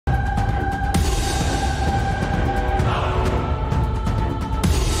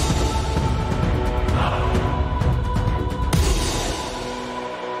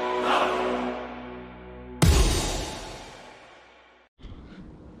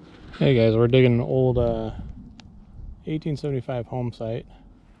Hey guys, we're digging an old 1875 home site.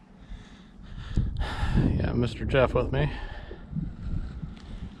 Yeah, Mr. Jeff with me.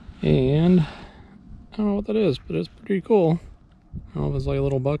 And I don't know what that is, but it's pretty cool. I don't know if it's like a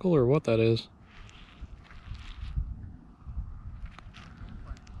little buckle or what that is.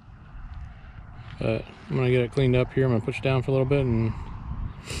 But I'm gonna get it cleaned up here. I'm gonna put you down for a little bit and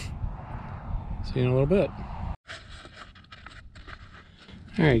see you in a little bit.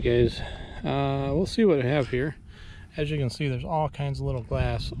 Alright guys, we'll see what I have here. As you can see, there's all kinds of little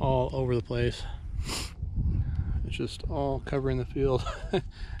glass all over the place. It's just all covering the field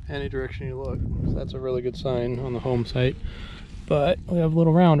any direction you look. So that's a really good sign on the home site. But we have a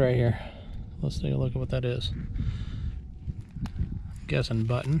little round right here. Let's take a look at what that is. I'm guessing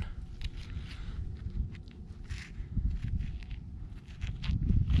button.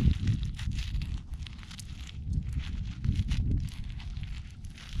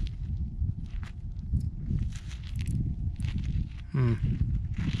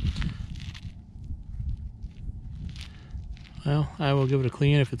 Well, I will give it a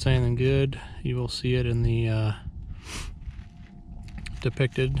clean. If it's anything good, you will see it in the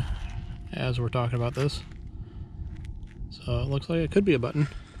depicted as we're talking about this. So it looks like it could be a button.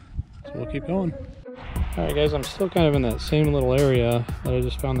 So we'll keep going. Alright guys, I'm still kind of in that same little area that I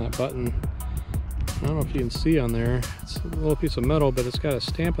just found that button. I don't know if you can see on there. It's a little piece of metal, but it's got a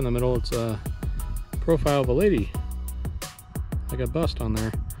stamp in the middle. It's a profile of a lady. Like a bust on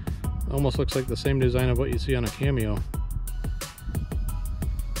there. Almost looks like the same design of what you see on a cameo.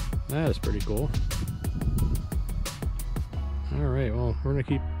 That is pretty cool. Alright, well, we're going to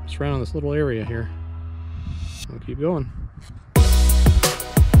keep surrounding this little area here. We'll keep going.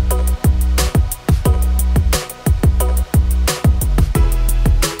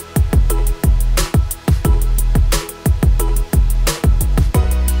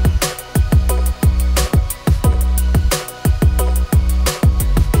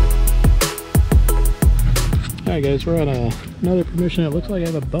 Alright guys, we're on another permission. It looks like I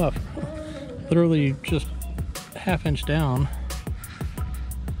have a buff. Literally just half-inch down.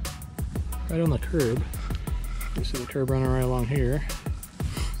 Right on the curb. You see the curb running right along here.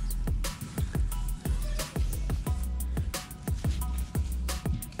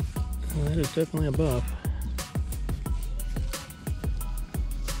 And that is definitely a buff.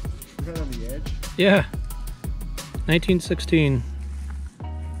 Is that on the edge? Yeah. 1916.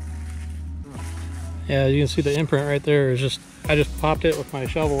 Yeah, you can see the imprint right there. It's just, I just popped it with my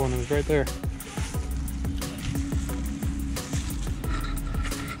shovel and it was right there.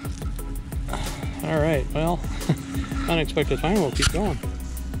 Alright, well, unexpected find, we'll keep going.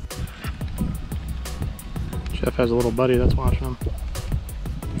 Jeff has a little buddy that's watching him.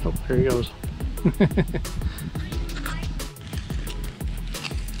 Oh, there he goes.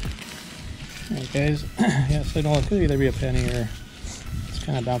 Alright guys, yeah, so it could either be a penny or it's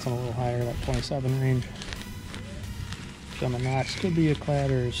kind of bouncing a little higher, like 27 range. On the notch, could be a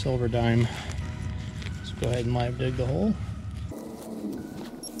clad or a silver dime. Let's go ahead and live dig the hole.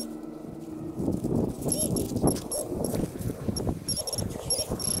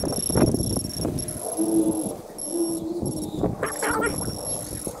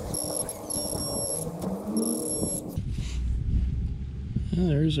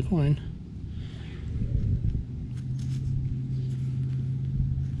 There's a coin.